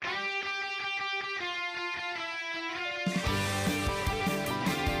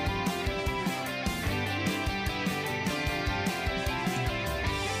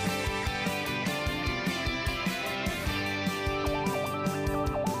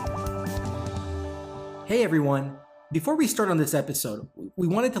Hey everyone! Before we start on this episode, we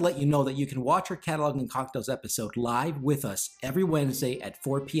wanted to let you know that you can watch our Catalog and Cocktails episode live with us every Wednesday at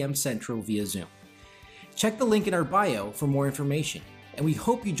 4 p.m. Central via Zoom. Check the link in our bio for more information, and we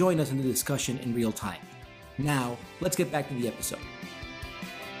hope you join us in the discussion in real time. Now, let's get back to the episode.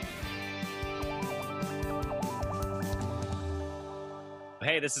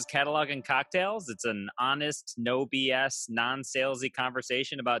 Hey, this is Catalog and Cocktails. It's an honest, no BS, non-salesy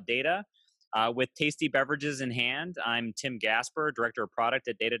conversation about data with tasty beverages in hand. I'm Tim Gasper, Director of Product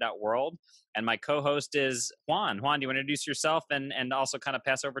at Data.World, and my co-host is Juan. Juan, do you want to introduce yourself and also kind of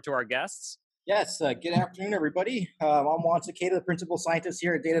pass over to our guests? Yes, good afternoon, everybody. I'm Juan Cicada, the Principal Scientist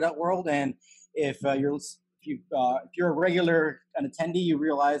here at Data.World, and if you're a regular an attendee, you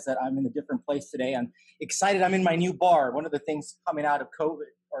realize that I'm in a different place today. I'm excited. I'm in my new bar. One of the things coming out of COVID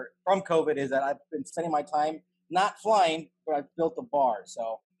or from COVID is that I've been spending my time not flying, but I've built a bar.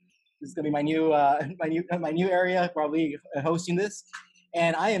 So this is gonna be my new my new area where I'll be hosting this,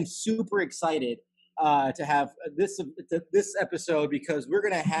 and I am super excited to have this episode because we're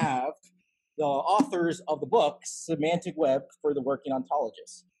gonna have the authors of the book Semantic Web for the Working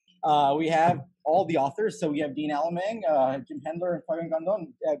Ontologist. We have all the authors. So we have Dean Alamang, Jim Hendler, and Fabian Gandon.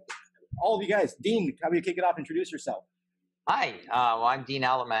 All of you guys. Dean, how about you kick it off? Introduce yourself. Hi, well, I'm Dean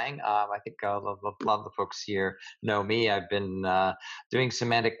Alamang. I think a lot of the folks here know me. I've been doing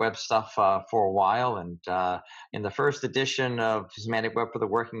semantic web stuff for a while, and in the first edition of Semantic Web for the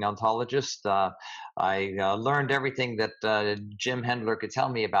Working Ontologist, I learned everything that Jim Hendler could tell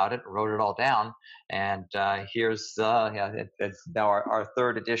me about it, wrote it all down, and here's it's now our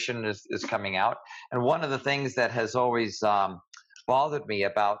third edition is coming out. And one of the things that has always bothered me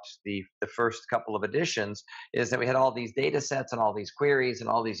about the first couple of editions is that we had all these data sets and all these queries and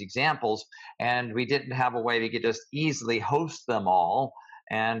all these examples, and we didn't have a way we could just easily host them all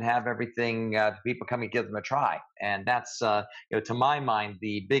and have everything people come and give them a try. And that's to my mind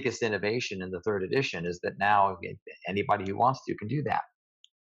the biggest innovation in the third edition is that now anybody who wants to can do that.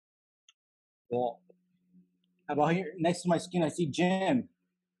 Well, how about here next to my screen I see Jim.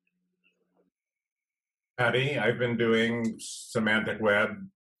 Howdy, I've been doing semantic web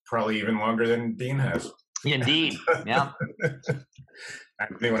probably even longer than Dean has. Indeed, yeah.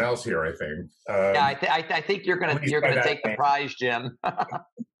 Anyone else here? I think. Yeah, I think you're gonna take the prize, Jim.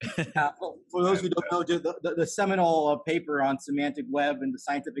 Well, for those who don't know, the seminal paper on semantic web in the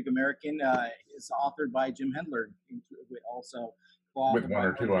Scientific American is authored by Jim Hendler, also with one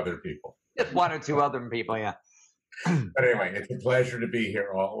or two other people. Just one or two other people, yeah. But anyway, it's a pleasure to be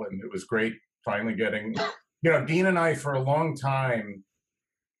here, all, and it was great. Finally getting, Dean and I for a long time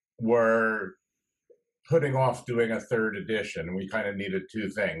were putting off doing a third edition. We kind of needed two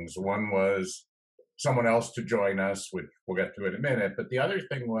things. One was someone else to join us, which we'll get to in a minute. But the other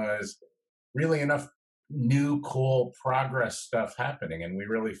thing was really enough new, cool progress stuff happening. And we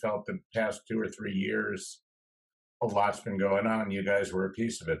really felt the past 2 or 3 years, a lot's been going on. You guys were a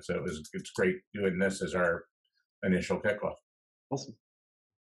piece of it. So it's great doing this as our initial kickoff. Awesome.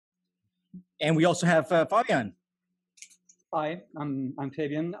 And we also have Fabian. Hi, I'm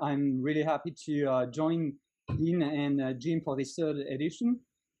Fabian. I'm really happy to join Dean and Jim for this third edition.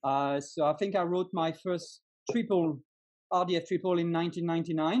 So I think I wrote my first RDF triple in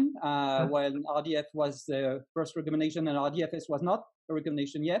 1999, when RDF was the first recommendation and RDFS was not a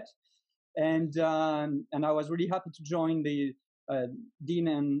recommendation yet. And I was really happy to join the Dean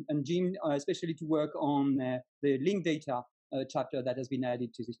and Jim, especially to work on the linked data chapter that has been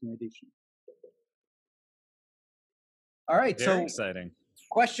added to this new edition. All right, Very exciting.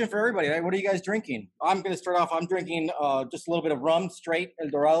 Question for everybody, right? What are you guys drinking? I'm going to start off. I'm drinking just a little bit of rum, straight El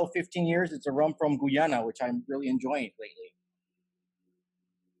Dorado, 15 years. It's a rum from Guyana, which I'm really enjoying lately.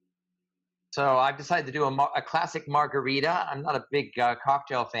 So I've decided to do a classic margarita. I'm not a big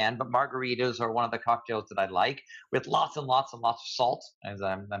cocktail fan, but margaritas are one of the cocktails that I like, with lots and lots and lots of salt, as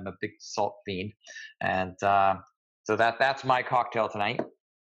I'm a big salt fiend. And so that's my cocktail tonight.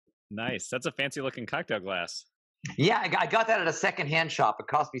 Nice. That's a fancy looking cocktail glass. Yeah, I got that at a secondhand shop. It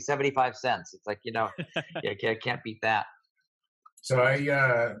cost me 75 cents. It's like, yeah, I can't beat that. So I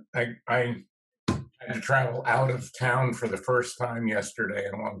had to travel out of town for the first time yesterday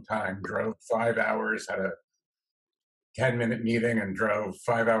in a long time. Drove 5 hours, had a 10-minute meeting, and drove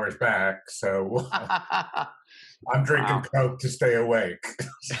 5 hours back. So I'm drinking Coke to stay awake.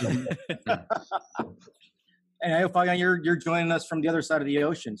 And I hope, Fabian, you're joining us from the other side of the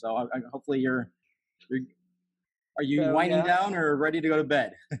ocean. So hopefully you're are you winding down or ready to go to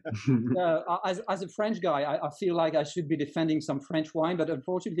bed? As a French guy, I feel like I should be defending some French wine, but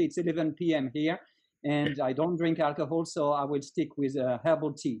unfortunately it's 11 p.m. here, and I don't drink alcohol, so I will stick with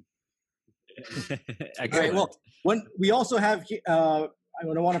herbal tea. All right. Well, we also have, I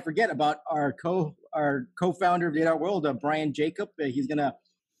don't want to forget about our co-founder of Data World, Brian Jacob. He's gonna.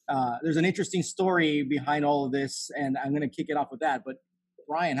 There's an interesting story behind all of this, and I'm gonna kick it off with that. But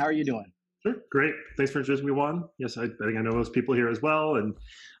Brian, how are you doing? Sure, great. Thanks for introducing me, Juan. Yes, I think I know most people here as well. And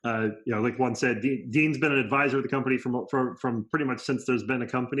like Juan said, Dean's been an advisor of the company from pretty much since there's been a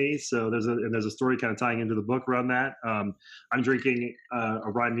company. So there's a story kind of tying into the book around that. I'm drinking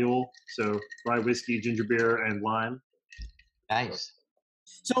a rye mule, so rye whiskey, ginger beer, and lime. Nice.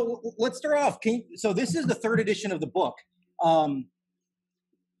 So let's start off. So this is the third edition of the book.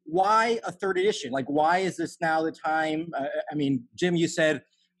 Why a third edition? Like, why is this now the time? I mean, Jim, you said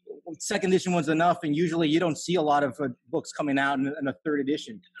second edition was enough, and usually you don't see a lot of books coming out in a third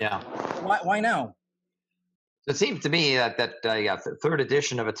edition. Yeah. Why now? It seems to me that the third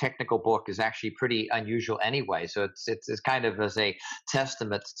edition of a technical book is actually pretty unusual anyway. So it's kind of as a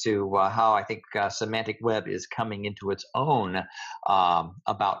testament to how I think semantic web is coming into its own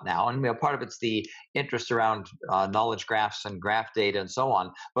about now. And part of it's the interest around knowledge graphs and graph data and so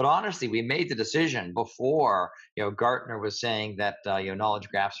on. But honestly, we made the decision before Gartner was saying that knowledge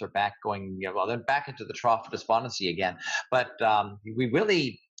graphs are back they're back into the trough of despondency again. But we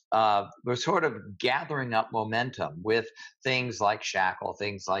really we're sort of gathering up momentum with things like Shackle,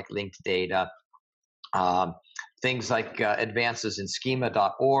 things like linked data, things like advances in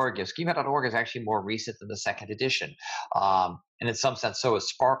schema.org. Schema.org is actually more recent than the second edition. And in some sense, so is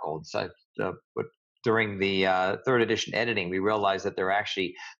Sparkle. So, but during the third edition editing, we realized that there are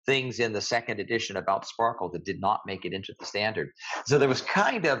actually things in the second edition about Sparkle that did not make it into the standard. So there was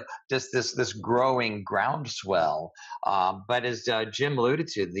kind of just this growing groundswell. But as Jim alluded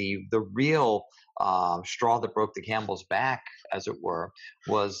to, the real straw that broke the camel's back, as it were,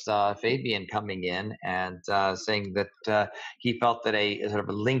 was Fabian coming in and saying that he felt that a sort of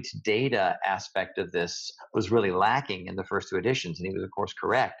a linked data aspect of this was really lacking in the first two editions, and he was, of course,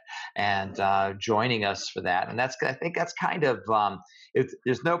 correct. And joining us for that, and I think that's kind of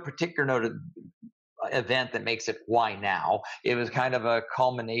there's no particular event that makes it why now. It was kind of a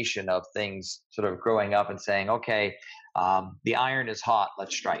culmination of things sort of growing up and saying, okay, the iron is hot,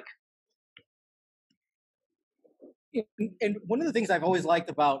 let's strike. And one of the things I've always liked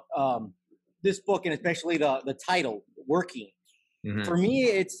about this book, and especially the title, Working, for me,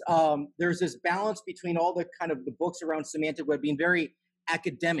 it's there's this balance between all the kind of the books around semantic web being very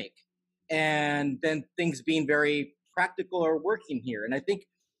academic, and then things being very practical or working here. And I think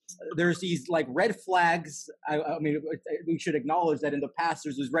there's these like red flags. I mean, we should acknowledge that in the past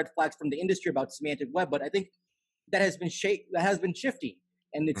there's these red flags from the industry about semantic web, but I think that has been shifting,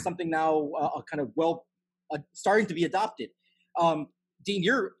 and it's something now kind of starting to be adopted. Dean,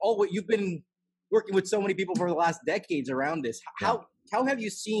 you've been working with so many people for the last decades around this. How have you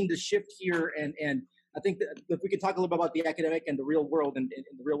seen the shift here? And I think that if we could talk a little bit about the academic and the real world and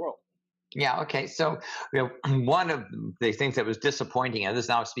the real world. Yeah, okay. So, one of the things that was disappointing, and this is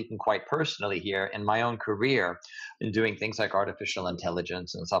now speaking quite personally here, in my own career, in doing things like artificial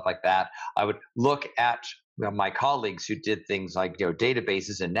intelligence and stuff like that, I would look at my colleagues who did things like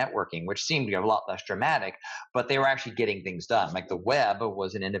databases and networking, which seemed a lot less dramatic, but they were actually getting things done. Like the web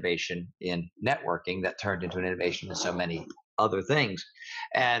was an innovation in networking that turned into an innovation in so many other things.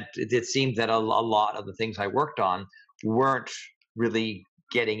 And it seemed that a lot of the things I worked on weren't really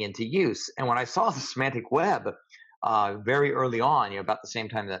getting into use. And when I saw the semantic web very early on, about the same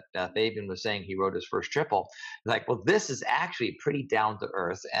time that Fabian was saying he wrote his first triple, like, well, this is actually pretty down to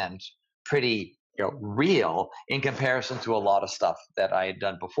earth and pretty real in comparison to a lot of stuff that I had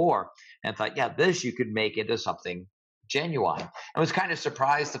done before, and thought, yeah, this you could make into something genuine. I was kind of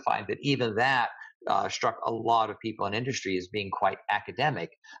surprised to find that even that struck a lot of people in industry as being quite academic.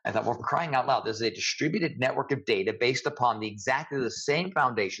 I thought, well, for crying out loud, this is a distributed network of data based upon exactly the same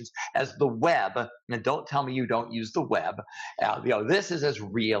foundations as the web. And don't tell me you don't use the web. This is as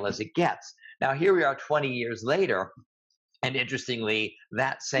real as it gets. Now, here we are 20 years later, and interestingly,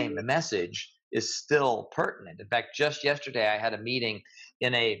 that same message is still pertinent. In fact, just yesterday, I had a meeting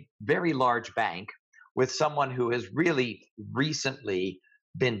in a very large bank with someone who has really recently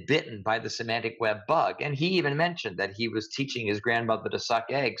been bitten by the semantic web bug. And he even mentioned that he was teaching his grandmother to suck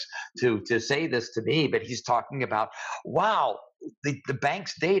eggs to say this to me, but he's talking about, wow, the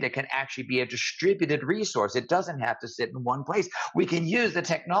bank's data can actually be a distributed resource. It doesn't have to sit in one place. We can use the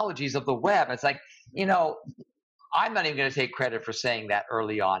technologies of the web. It's like, I'm not even going to take credit for saying that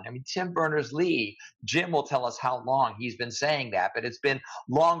early on. I mean, Tim Berners-Lee, Jim will tell us how long he's been saying that, but it's been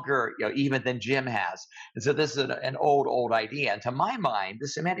longer, even than Jim has. And so this is an old idea. And to my mind, the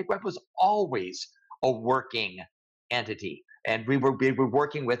semantic web was always a working entity. And we were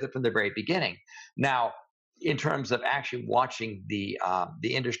working with it from the very beginning. Now, in terms of actually watching the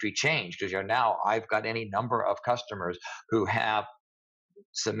industry change, because now I've got any number of customers who have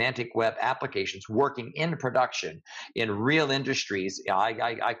semantic web applications working in production in real industries.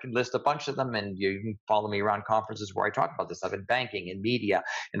 I can list a bunch of them, and you can follow me around conferences where I talk about this stuff in banking, in media,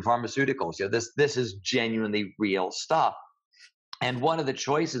 in pharmaceuticals. This is genuinely real stuff. And one of the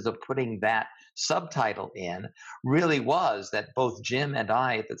choices of putting that subtitle in really was that both Jim and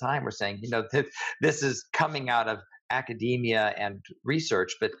I at the time were saying, this is coming out of academia and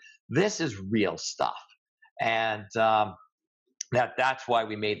research, but this is real stuff. And that's why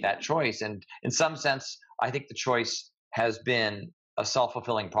we made that choice. And in some sense, I think the choice has been a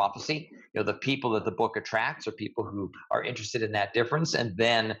self-fulfilling prophecy. The people that the book attracts are people who are interested in that difference, and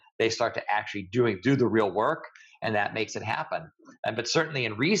then they start to actually do the real work, and that makes it happen. But certainly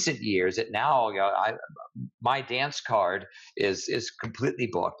in recent years, my dance card is completely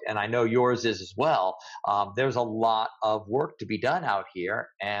booked, and I know yours is as well. There's a lot of work to be done out here,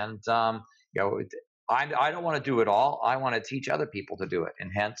 and I don't want to do it all. I want to teach other people to do it,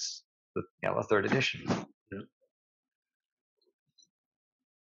 and hence a third edition.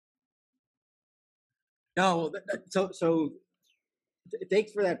 No, so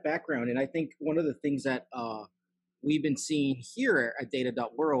thanks for that background. And I think one of the things that we've been seeing here at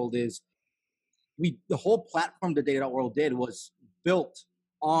Data.World is the whole platform that Data.World did was built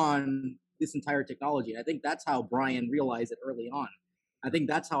on this entire technology. And I think that's how Brian realized it early on. I think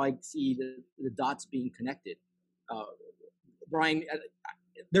that's how I see the dots being connected. Brian,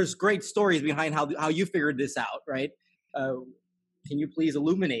 there's great stories behind how you figured this out, right? Can you please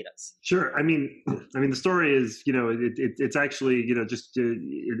illuminate us? Sure. I mean, the story is, it's actually, just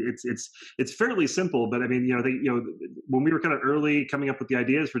it's fairly simple. But I mean, when we were kind of early coming up with the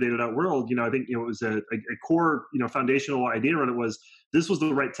ideas for Data.World, I think it was a core, foundational idea around it was this was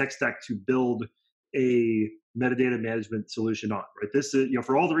the right tech stack to build a metadata management solution on. Right. This is,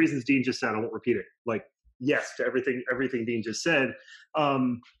 for all the reasons Dean just said, I won't repeat it. Like, yes to everything Dean just said.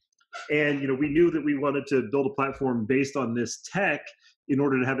 And we knew that we wanted to build a platform based on this tech in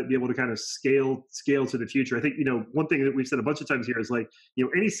order to have it be able to kind of scale to the future. I think one thing that we've said a bunch of times here is like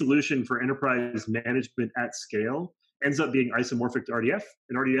any solution for enterprise management at scale ends up being isomorphic to RDF,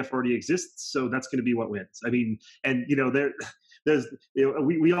 and RDF already exists, so that's going to be what wins. I mean, and there's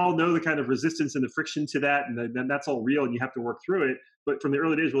we all know the kind of resistance and the friction to that, and that's all real, and you have to work through it. But from the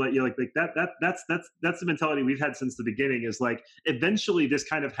early days, we're like, that's the mentality we've had since the beginning. Is like, eventually this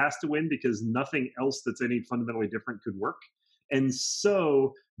kind of has to win because nothing else that's any fundamentally different could work. And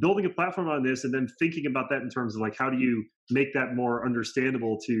so building a platform on this, and then thinking about that in terms of like, how do you make that more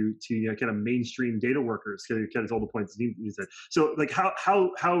understandable to kind of mainstream data workers? Kind of all the points Dean said. So like how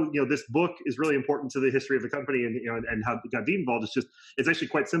this book is really important to the history of the company, and how it got Dean involved. It's actually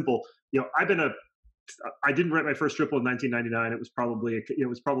quite simple. I didn't write my first triple in 1999. It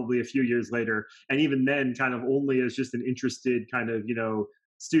was probably a few years later, and even then, kind of only as just an interested kind of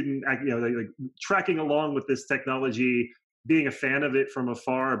student, like tracking along with this technology, being a fan of it from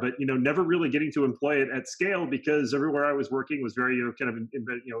afar, but never really getting to employ it at scale because everywhere I was working was very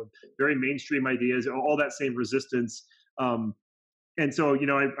very mainstream ideas, all that same resistance. And so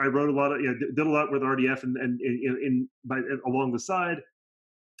I wrote a lot of did a lot with RDF and along the side.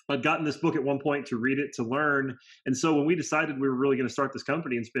 I'd gotten this book at one point to read it, to learn. And so when we decided we were really going to start this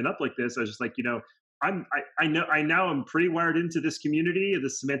company and spin up like this, I was just like, I now I'm pretty wired into this community,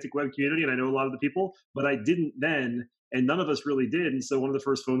 this semantic web community, and I know a lot of the people, but I didn't then, and none of us really did. And so one of the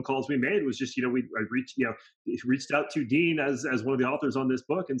first phone calls we made was just, I reached out to Dean as one of the authors on this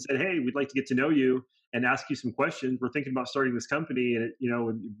book and said, hey, we'd like to get to know you and ask you some questions. We're thinking about starting this company, and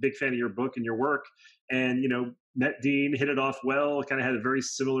big fan of your book and your work. And met Dean, hit it off well, kind of had a very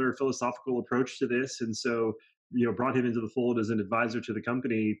similar philosophical approach to this, and so brought him into the fold as an advisor to the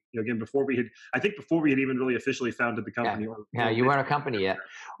company. Again, before we had even really officially founded the company. You weren't a company yet.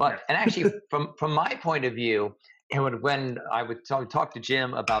 Well, and actually, from my point of view, and when I would talk to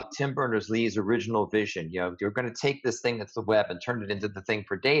Jim about Tim Berners-Lee's original vision, you're going to take this thing that's the web and turn it into the thing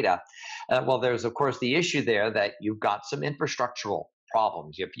for data. Well, there's of course the issue there that you've got some infrastructural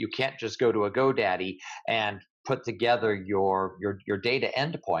problems. You can't just go to a GoDaddy and put together your data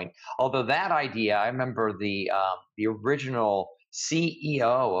endpoint. Although that idea, I remember the original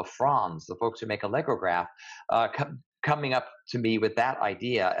CEO of Franz, the folks who make Allegrograph, coming up to me with that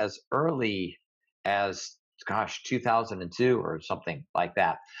idea as early as 2002 or something like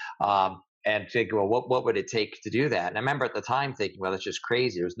that. and think, well, what would it take to do that? And I remember at the time thinking, well, that's just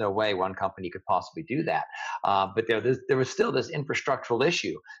crazy. There's no way one company could possibly do that. But there was still this infrastructural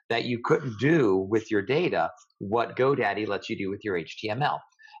issue that you couldn't do with your data what GoDaddy lets you do with your HTML.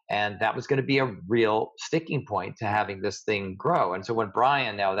 And that was going to be a real sticking point to having this thing grow. And so when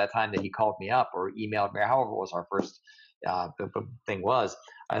Brian, now that time that he called me up or emailed me, however it was our first thing was,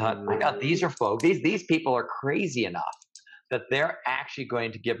 I thought, my God, these are folks, these people are crazy enough that they're actually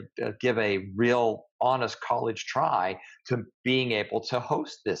going to give a real honest college try to being able to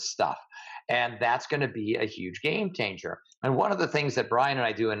host this stuff. And that's going to be a huge game changer. And one of the things that Brian and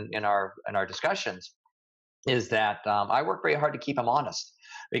I do in our discussions is that I work very hard to keep them honest,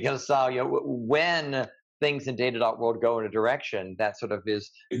 because when things in data.world go in a direction that sort of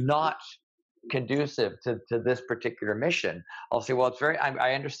is not conducive to this particular mission, I'll say, well, it's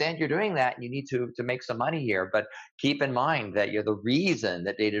I understand you're doing that and you need to make some money here, but keep in mind that the reason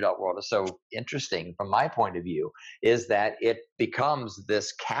that data.world is so interesting from my point of view is that it becomes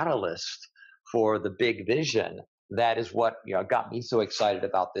this catalyst for the big vision. That is what got me so excited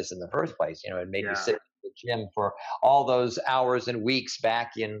about this in the first place. It made me sit with Jim for all those hours and weeks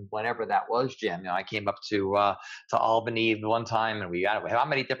back in whenever that was, Jim. I came up to Albany one time, and we got how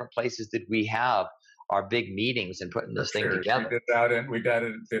many different places did we have our big meetings and putting this thing together? We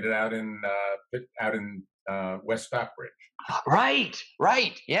did it out in West Stockbridge.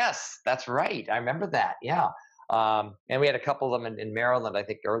 Right. Yes, that's right. I remember that. Yeah. And we had a couple of them in Maryland, I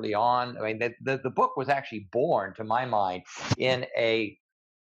think, early on. I mean, the book was actually born, to my mind, in a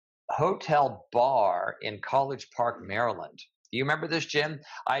hotel bar in College Park, Maryland. Do you remember this, Jim?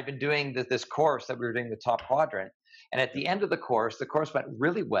 I'd been doing this course that we were doing, the Top Quadrant. And at the end of the course went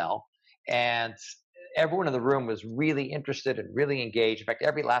really well. And everyone in the room was really interested and really engaged. In fact,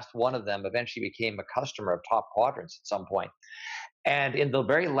 every last one of them eventually became a customer of Top Quadrants at some point. And in the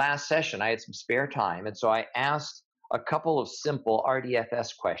very last session, I had some spare time. And so I asked a couple of simple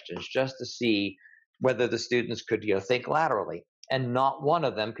RDFS questions just to see whether the students could think laterally. And not one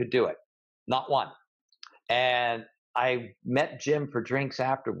of them could do it. Not one. And I met Jim for drinks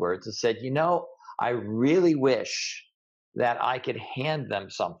afterwards and said, I really wish that I could hand them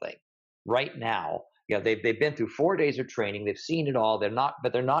something right now. They've been through 4 days of training. They've seen it all. They're not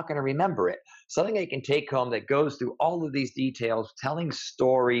going to remember it. Something they can take home that goes through all of these details, telling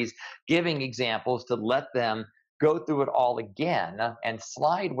stories, giving examples to let them go through it all again. And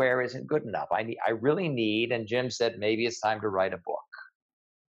slideware isn't good enough. I really need, and Jim said, maybe it's time to write a book.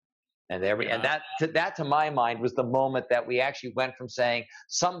 And that to my mind was the moment that we actually went from saying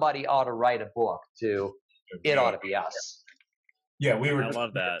somebody ought to write a book to it ought to be us. Yeah, we were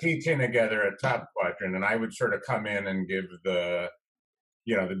teaching together at Top Quadrant, and I would sort of come in and give the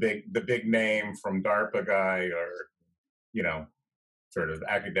big name from DARPA guy, or sort of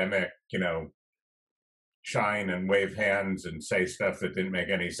academic, shine and wave hands and say stuff that didn't make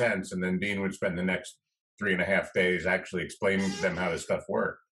any sense, and then Dean would spend the next 3.5 days actually explaining to them how this stuff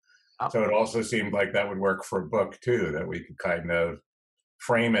worked. So it also seemed like that would work for a book too, that we could kind of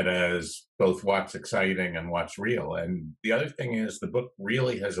frame it as both what's exciting and what's real. And the other thing is the book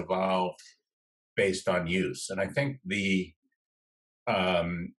really has evolved based on use. And I think there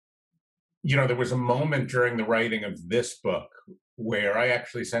was a moment during the writing of this book where I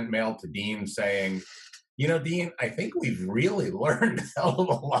actually sent mail to Dean saying, Dean, I think we've really learned a hell of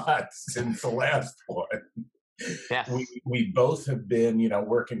a lot since the last one. Yes. We both have been,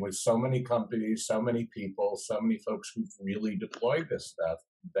 working with so many companies, so many people, so many folks who've really deployed this stuff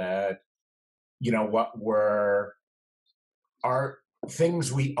that, what were our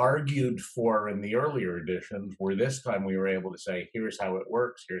things we argued for in the earlier editions, where this time we were able to say, here's how it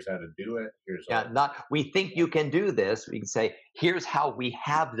works, here's how to do it, we think you can do this. We can say, here's how we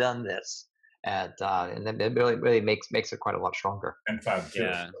have done this. And then it really makes it quite a lot stronger. And found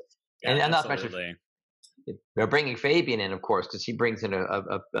and not mention we're bringing Fabian in, of course, because he brings in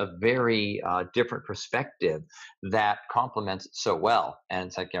a very different perspective that complements it so well. And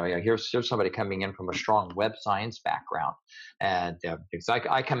it's like, here's somebody coming in from a strong web science background, and because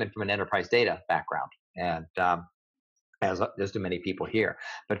I come in from an enterprise data background, and as do many people here.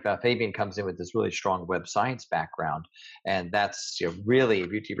 But Fabian comes in with this really strong web science background, and that's really,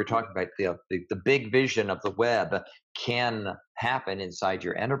 if you're talking about the big vision of the web can happen inside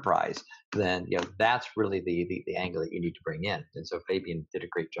your enterprise, then that's really the angle that you need to bring in. And so Fabian did a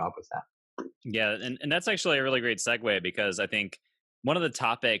great job with that. Yeah, and that's actually a really great segue, because I think one of the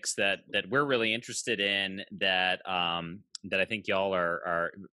topics that we're really interested in that that I think y'all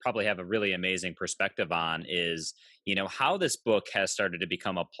are probably have a really amazing perspective on is, how this book has started to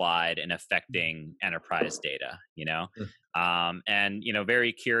become applied and affecting enterprise data, and,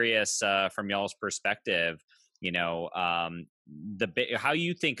 very curious from y'all's perspective, how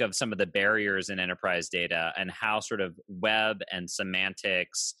you think of some of the barriers in enterprise data and how sort of web and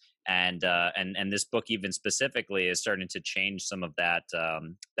semantics and this book even specifically is starting to change some of that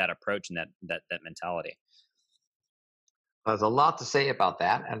approach and that mentality. There's a lot to say about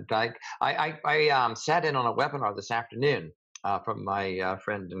that, and I sat in on a webinar this afternoon from my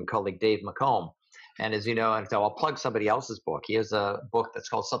friend and colleague Dave McComb. And as you know, and so I'll plug somebody else's book. He has a book that's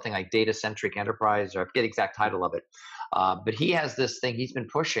called something like Data Centric Enterprise, or I forget the exact title of it. But he has this thing he's been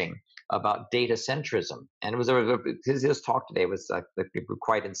pushing about data centrism. And his talk today was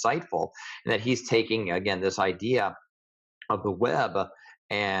quite insightful, in that he's taking, again, this idea of the web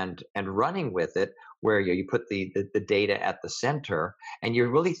and running with it, where you put the data at the center, and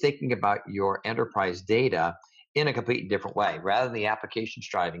you're really thinking about your enterprise data in a completely different way. Rather than the applications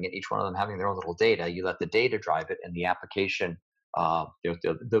driving it, each one of them having their own little data, you let the data drive it, and the application,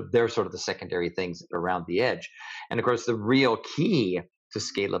 they're sort of the secondary things around the edge. And of course, the real key to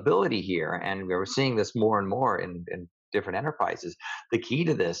scalability here, and we're seeing this more and more in different enterprises, the key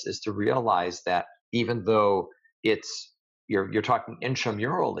to this is to realize that even though you're talking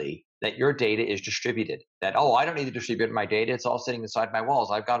intramurally, that your data is distributed. That, I don't need to distribute my data. It's all sitting inside my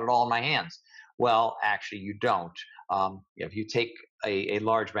walls. I've got it all in my hands. Well, actually, you don't. If you take a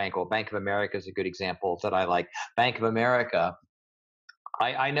large bank, well, Bank of America is a good example that I like. Bank of America,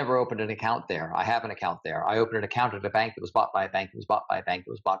 I never opened an account there. I have an account there. I opened an account at a bank that was bought by a bank that was bought by a bank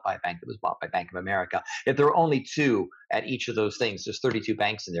that was bought by a bank that was bought by Bank of America. If there were only two at each of those things, there's 32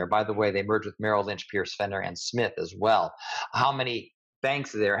 banks in there. By the way, they merged with Merrill Lynch, Pierce, Fenner, and Smith as well. How many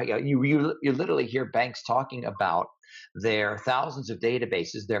banks are there? You literally hear banks talking about their thousands of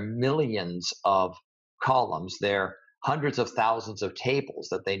databases, their millions of columns, their hundreds of thousands of tables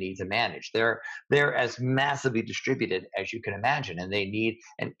that they need to manage. They're as massively distributed as you can imagine, and they need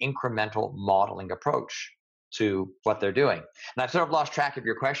an incremental modeling approach to what they're doing. And I've sort of lost track of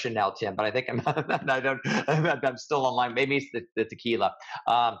your question now, Tim, but I think I'm still online. Maybe it's the tequila.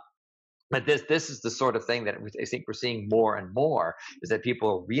 But this is the sort of thing that I think we're seeing more and more, is that people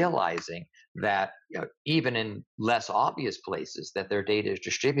are realizing that even in less obvious places that their data is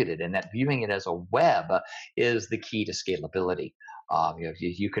distributed, and that viewing it as a web is the key to scalability.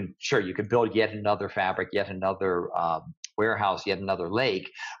 You can build yet another fabric, yet another warehouse, yet another lake,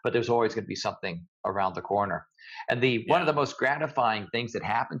 but there's always going to be something around the corner. And one of the most gratifying things that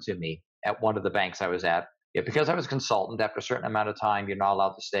happened to me at one of the banks I was at, because I was a consultant, after a certain amount of time, you're not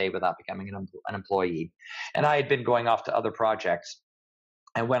allowed to stay without becoming an employee. And I had been going off to other projects.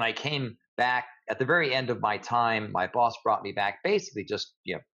 And when I came back at the very end of my time, my boss brought me back basically just,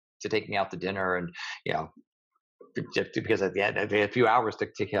 to take me out to dinner, and, just because at the end, I had a few hours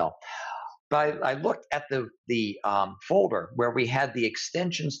to kill. But I looked at the folder where we had the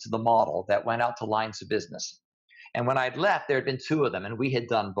extensions to the model that went out to lines of business. And when I'd left, there had been two of them, and we had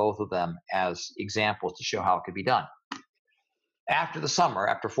done both of them as examples to show how it could be done. After the summer,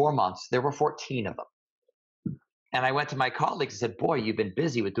 after 4 months, there were 14 of them. And I went to my colleagues and said, boy, you've been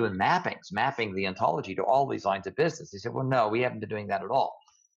busy with doing mapping the ontology to all these lines of business. They said, well, no, we haven't been doing that at all.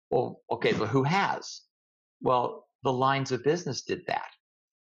 Well, okay, so who has? Well, the lines of business did that.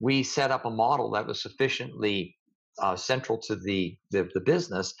 We set up a model that was sufficiently central to the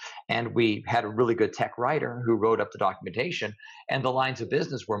business, and we had a really good tech writer who wrote up the documentation, and the lines of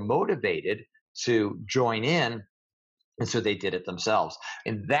business were motivated to join in, and so they did it themselves.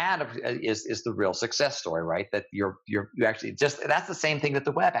 And that is the real success story, right? That you actually that's the same thing that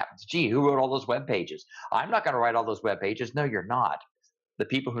the web happens. Gee, who wrote all those web pages? I'm not going to write all those web pages. No, you're not. The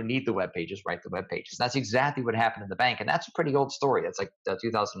people who need the web pages write the web pages. That's exactly what happened in the bank, and that's a pretty old story. It's like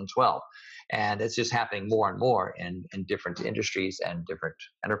 2012, and it's just happening more and more in different industries and different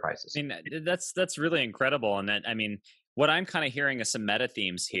enterprises. I mean, that's really incredible, and that, I mean, what I'm kind of hearing is some meta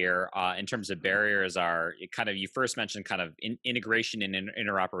themes here in terms of barriers are kind of, you first mentioned kind of integration and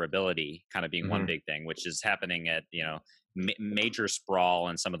interoperability kind of being one big thing, which is happening at major sprawl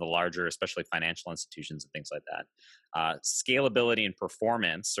in some of the larger, especially financial institutions and things like that. Scalability and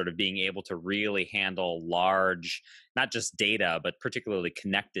performance, sort of being able to really handle large, not just data, but particularly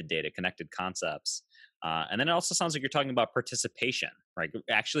connected data, connected concepts. And then it also sounds like you're talking about participation, right?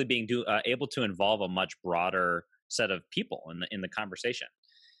 Actually being able to involve a much broader set of people in the conversation.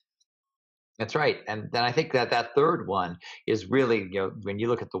 That's right. And then I think that third one is really, when you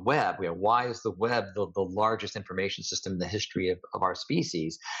look at the web, why is the web the largest information system in the history of our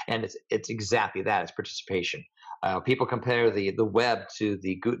species? And it's exactly that. It's participation. People compare the web to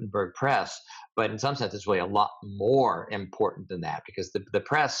the Gutenberg press, but in some sense, it's really a lot more important than that, because the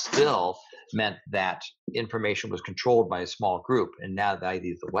press still meant that information was controlled by a small group. And now the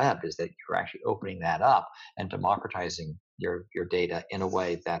idea of the web is that you're actually opening that up and democratizing your data in a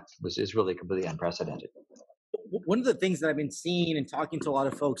way that is really completely unprecedented. One of the things that I've been seeing and talking to a lot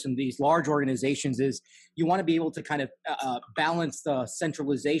of folks in these large organizations is you want to be able to kind of balance the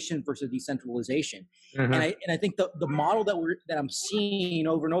centralization versus decentralization. Mm-hmm. And I think the model that I'm seeing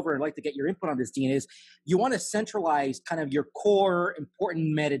over and over, I'd like to get your input on this, Dean, is you want to centralize kind of your core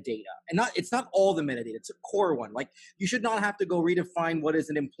important metadata, and it's not all the metadata, it's a core one. Like, you should not have to go redefine what is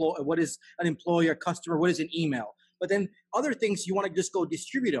an employee, a customer, what is an email. But then other things, you want to just go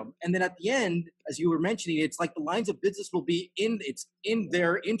distribute them. And then at the end, as you were mentioning, it's like the lines of business will be it's in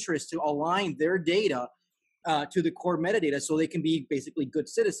their interest to align their data to the core metadata so they can be basically good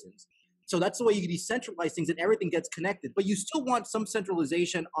citizens. So that's the way you decentralize things, and everything gets connected. But you still want some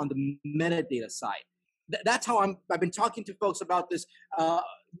centralization on the metadata side. That's how I've been talking to folks about this. I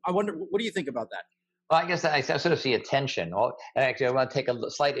wonder, what do you think about that? Well, I guess I sort of see a tension. And actually, I want to take a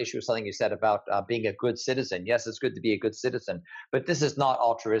slight issue with something you said about being a good citizen. Yes, it's good to be a good citizen, but this is not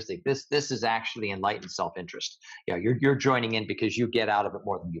altruistic. This is actually enlightened self-interest. You're joining in because you get out of it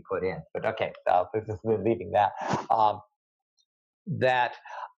more than you put in. But okay, leaving that. That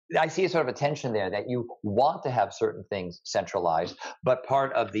I see a sort of a tension there, that you want to have certain things centralized, but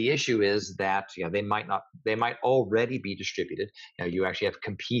part of the issue is that they might already be distributed. You actually have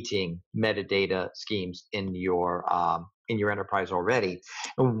competing metadata schemes in your enterprise already.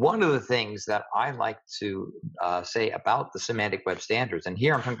 And one of the things that I like to say about the semantic web standards, and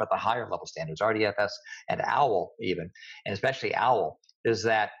here I'm talking about the higher level standards, RDFS and OWL even, and especially OWL, is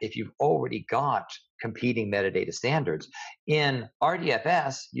that if you've already got competing metadata standards, in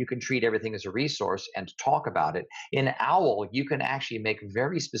RDFS, you can treat everything as a resource and talk about it. In OWL, you can actually make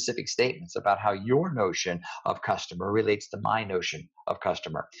very specific statements about how your notion of customer relates to my notion of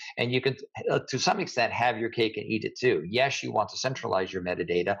customer. And you can, to some extent, have your cake and eat it too. Yes, you want to centralize your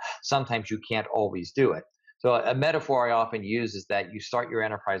metadata. Sometimes you can't always do it. So a metaphor I often use is that you start your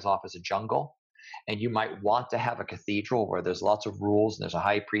enterprise off as a jungle, and you might want to have a cathedral where there's lots of rules and there's a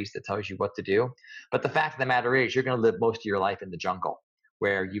high priest that tells you what to do. But the fact of the matter is, you're going to live most of your life in the jungle,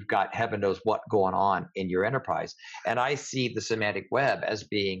 where you've got heaven knows what going on in your enterprise. And I see the semantic web as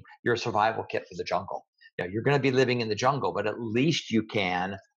being your survival kit for the jungle. You're going to be living in the jungle, but at least you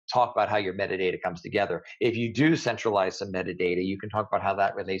can talk about how your metadata comes together. If you do centralize some metadata, you can talk about how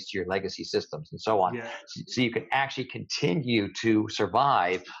that relates to your legacy systems and so on. Yeah. So you can actually continue to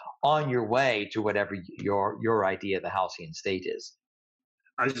survive on your way to whatever your idea of the halcyon state is.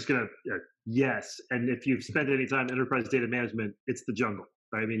 I was just going to, yes. And if you've spent any time in enterprise data management, it's the jungle.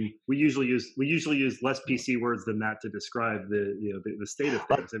 Right? I mean, we usually use less PC words than that to describe the state of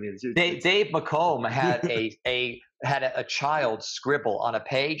things. I mean, Dave McComb had a child scribble on a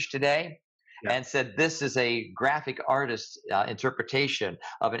page today. Yeah. And said, this is a graphic artist's interpretation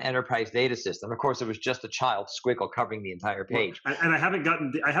of an enterprise data system. Of course, it was just a child squiggle covering the entire page. Well, and I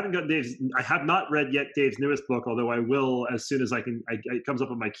have not read yet Dave's newest book, although I will as soon as I can. It comes up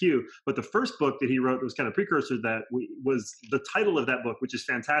on my queue. But the first book that he wrote was kind of precursor to that. Was the title of that book, which is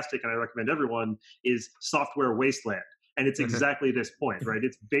fantastic, and I recommend everyone, is Software Wasteland. And it's exactly this point, right?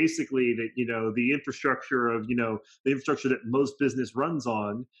 It's basically that, the infrastructure that most business runs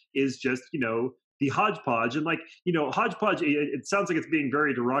on is just, the hodgepodge. And hodgepodge, it sounds like it's being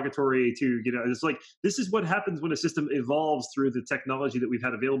very derogatory to, it's like, this is what happens when a system evolves through the technology that we've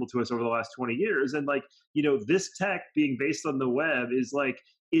had available to us over the last 20 years. And this tech being based on the web is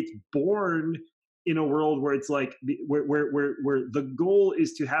it's born in a world where it's where the goal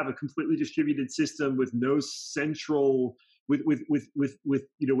is to have a completely distributed system with no central, with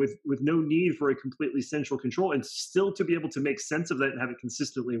no need for a completely central control, and still to be able to make sense of that and have it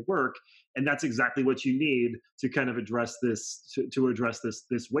consistently work. And that's exactly what you need to kind of address this, to address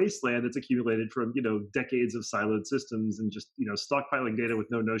this wasteland that's accumulated from, decades of siloed systems and just, stockpiling data with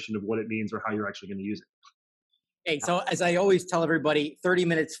no notion of what it means or how you're actually going to use it. Hey, so as I always tell everybody, 30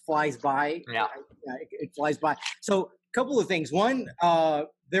 minutes flies by. Yeah. It flies by. So a couple of things. One,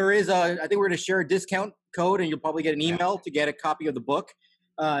 there is I think we're going to share a discount code, and you'll probably get an email to get a copy of the book.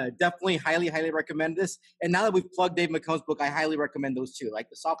 Definitely highly, highly recommend this. And now that we've plugged Dave McComb's book, I highly recommend those too.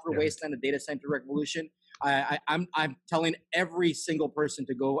 Like the Software Wasteland, the Data Center Revolution. I'm telling every single person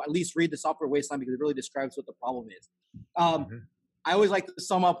to go at least read the Software Wasteland, because it really describes what the problem is. I always like to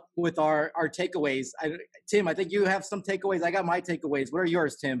sum up with our takeaways. Tim, I think you have some takeaways. I got my takeaways. What are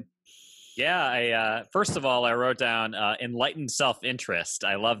yours, Tim? Yeah, first of all, I wrote down enlightened self-interest.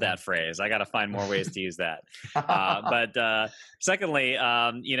 I love that phrase. I got to find more ways to use that. But secondly,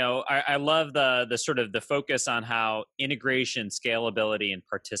 I love the sort of the focus on how integration, scalability, and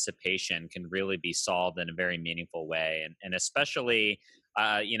participation can really be solved in a very meaningful way, and especially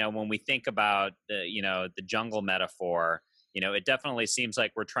when we think about the jungle metaphor, it definitely seems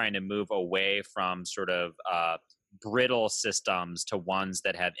like we're trying to move away from sort of brittle systems to ones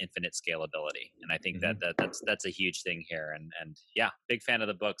that have infinite scalability, and I think that's a huge thing here. And yeah, big fan of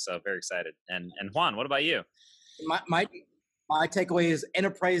the book, so very excited. And Juan, what about you? My takeaway is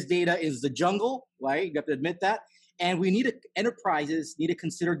enterprise data is the jungle, right? You have to admit that, and enterprises need to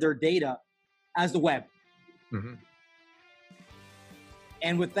consider their data as the web.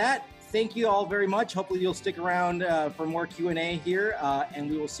 And with that, thank you all very much. Hopefully you'll stick around for more Q&A here, and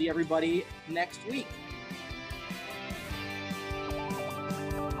we will see everybody next week.